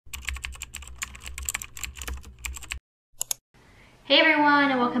Hey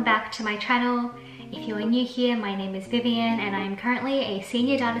everyone, and welcome back to my channel. If you are new here, my name is Vivian and I am currently a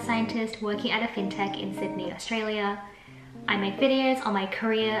senior data scientist working at a fintech in Sydney, Australia. I make videos on my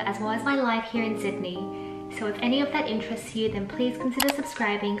career as well as my life here in Sydney, so if any of that interests you, then please consider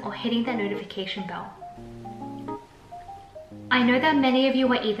subscribing or hitting that notification bell. I know that many of you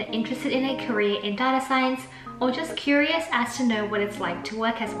are either interested in a career in data science or just curious as to know what it's like to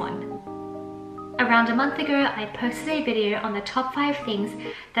work as one. Around a month ago, I posted a video on the top 5 things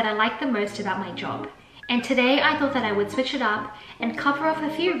that I like the most about my job. And today I thought that I would switch it up and cover off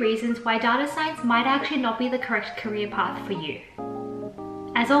a few reasons why data science might actually not be the correct career path for you.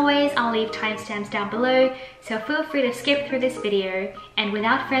 As always, I'll leave timestamps down below, so feel free to skip through this video, and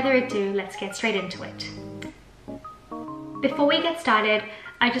without further ado, let's get straight into it. Before we get started,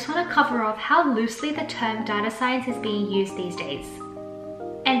 I just want to cover off how loosely the term data science is being used these days.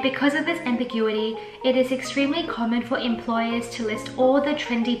 And because of this ambiguity, it is extremely common for employers to list all the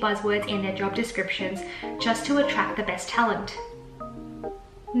trendy buzzwords in their job descriptions just to attract the best talent.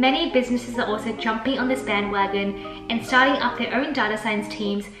 Many businesses are also jumping on this bandwagon and starting up their own data science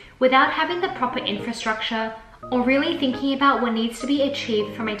teams without having the proper infrastructure or really thinking about what needs to be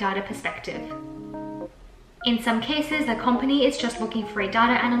achieved from a data perspective. In some cases, the company is just looking for a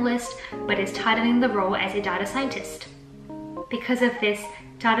data analyst but is titling the role as a data scientist. Because of this,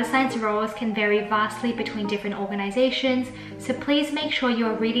 data science roles can vary vastly between different organizations, so please make sure you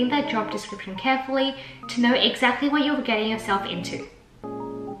are reading that job description carefully to know exactly what you're getting yourself into.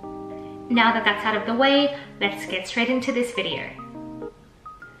 Now that that's out of the way, let's get straight into this video.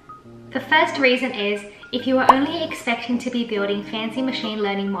 The first reason is if you are only expecting to be building fancy machine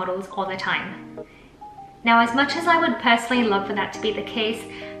learning models all the time. Now, as much as I would personally love for that to be the case,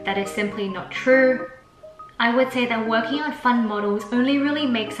 that is simply not true. I would say that working on fun models only really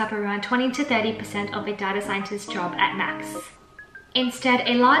makes up around 20 to 30% of a data scientist's job at max. Instead,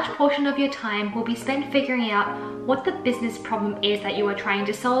 a large portion of your time will be spent figuring out what the business problem is that you are trying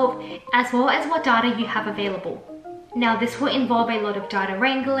to solve, as well as what data you have available. Now, this will involve a lot of data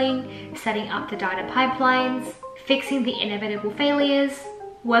wrangling, setting up the data pipelines, fixing the inevitable failures,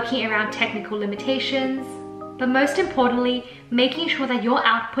 working around technical limitations, but most importantly, making sure that your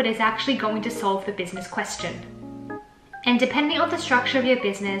output is actually going to solve the business question. And depending on the structure of your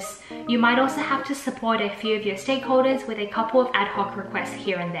business, you might also have to support a few of your stakeholders with a couple of ad hoc requests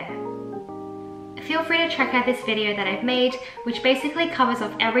here and there. Feel free to check out this video that I've made, which basically covers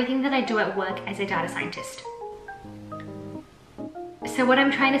off everything that I do at work as a data scientist. So what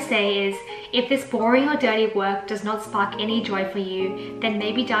I'm trying to say is, if this boring or dirty work does not spark any joy for you, then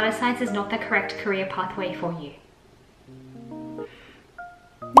maybe data science is not the correct career pathway for you.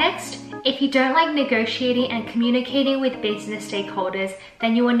 Next, if you don't like negotiating and communicating with business stakeholders,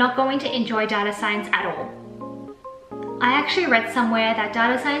 then you are not going to enjoy data science at all. I actually read somewhere that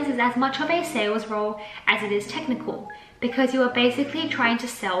data science is as much of a sales role as it is technical, because you are basically trying to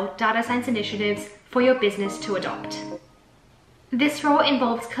sell data science initiatives for your business to adopt. This role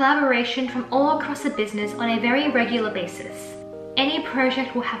involves collaboration from all across the business on a very regular basis. Any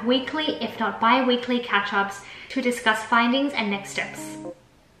project will have weekly, if not bi-weekly, catch-ups to discuss findings and next steps.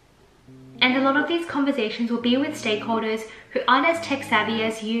 And a lot of these conversations will be with stakeholders who aren't as tech-savvy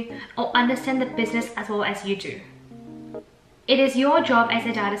as you or understand the business as well as you do. It is your job as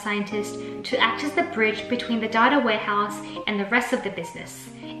a data scientist to act as the bridge between the data warehouse and the rest of the business,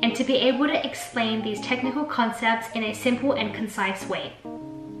 and to be able to explain these technical concepts in a simple and concise way.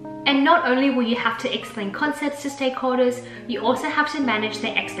 And not only will you have to explain concepts to stakeholders, you also have to manage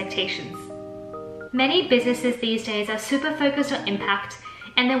their expectations. Many businesses these days are super focused on impact,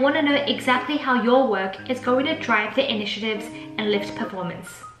 and they want to know exactly how your work is going to drive their initiatives and lift performance.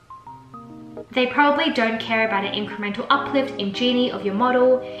 They probably don't care about an incremental uplift in Gini of your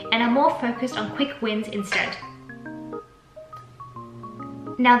model and are more focused on quick wins instead.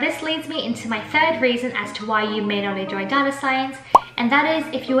 Now this leads me into my third reason as to why you may not enjoy data science, and that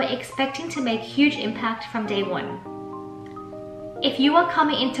is if you are expecting to make huge impact from day one. If you are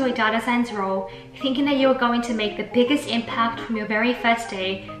coming into a data science role thinking that you are going to make the biggest impact from your very first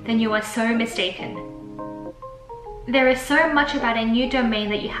day, then you are so mistaken. There is so much about a new domain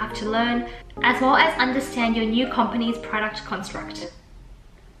that you have to learn, as well as understand your new company's product construct.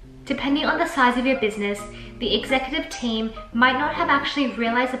 Depending on the size of your business, the executive team might not have actually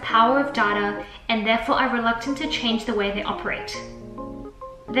realized the power of data and therefore are reluctant to change the way they operate.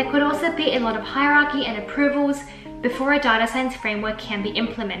 There could also be a lot of hierarchy and approvals before a data science framework can be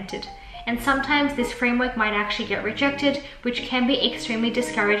implemented, and sometimes this framework might actually get rejected, which can be extremely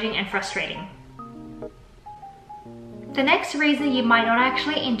discouraging and frustrating. The next reason you might not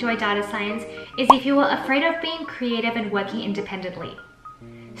actually enjoy data science is if you are afraid of being creative and working independently.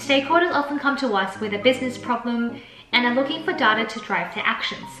 Stakeholders often come to us with a business problem and are looking for data to drive their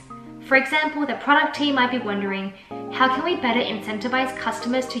actions. For example, the product team might be wondering, how can we better incentivize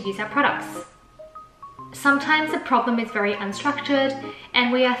customers to use our products? Sometimes the problem is very unstructured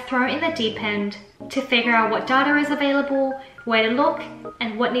and we are thrown in the deep end to figure out what data is available, where to look,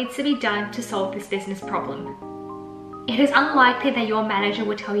 and what needs to be done to solve this business problem. It is unlikely that your manager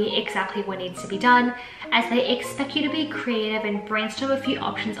will tell you exactly what needs to be done, as they expect you to be creative and brainstorm a few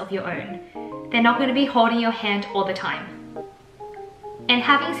options of your own. They're not going to be holding your hand all the time. And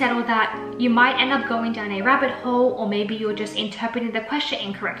having said all that, you might end up going down a rabbit hole, or maybe you're just interpreting the question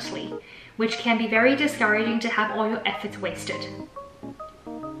incorrectly, which can be very discouraging to have all your efforts wasted.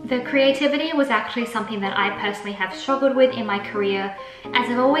 The creativity was actually something that I personally have struggled with in my career, as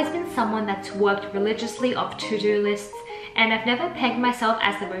I've always been someone that's worked religiously off to-do lists, and I've never pegged myself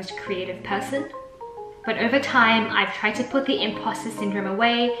as the most creative person. But over time, I've tried to put the imposter syndrome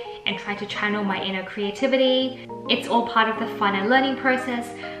away and try to channel my inner creativity. It's all part of the fun and learning process.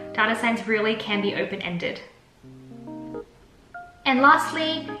 Data science really can be open-ended. And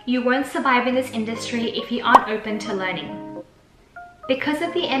lastly, you won't survive in this industry if you aren't open to learning. Because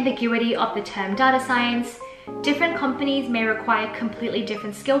of the ambiguity of the term data science, different companies may require completely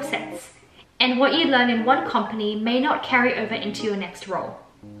different skill sets, and what you learn in one company may not carry over into your next role.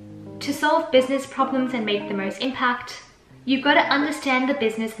 To solve business problems and make the most impact, you've got to understand the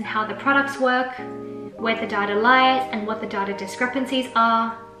business and how the products work, where the data lies and what the data discrepancies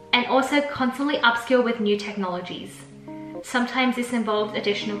are, and also constantly upskill with new technologies. Sometimes this involves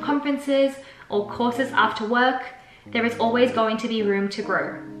additional conferences or courses after work. There is always going to be room to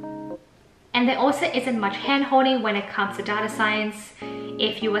grow. And there also isn't much hand-holding when it comes to data science.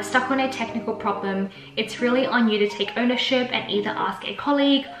 If you are stuck on a technical problem, it's really on you to take ownership and either ask a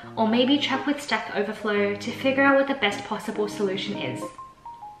colleague or maybe check with Stack Overflow to figure out what the best possible solution is.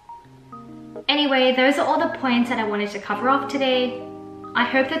 Anyway, those are all the points that I wanted to cover off today. I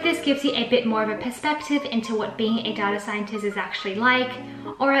hope that this gives you a bit more of a perspective into what being a data scientist is actually like,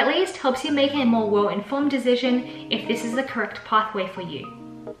 or at least helps you make a more well-informed decision if this is the correct pathway for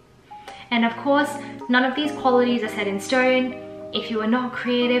you. And of course, none of these qualities are set in stone. If you are not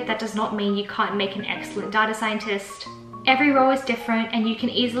creative, that does not mean you can't make an excellent data scientist. Every role is different and you can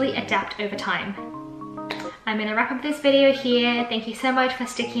easily adapt over time. I'm going to wrap up this video here. Thank you so much for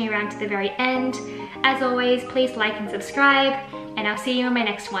sticking around to the very end. As always, please like and subscribe, and I'll see you in my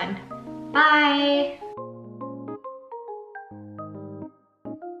next one. Bye!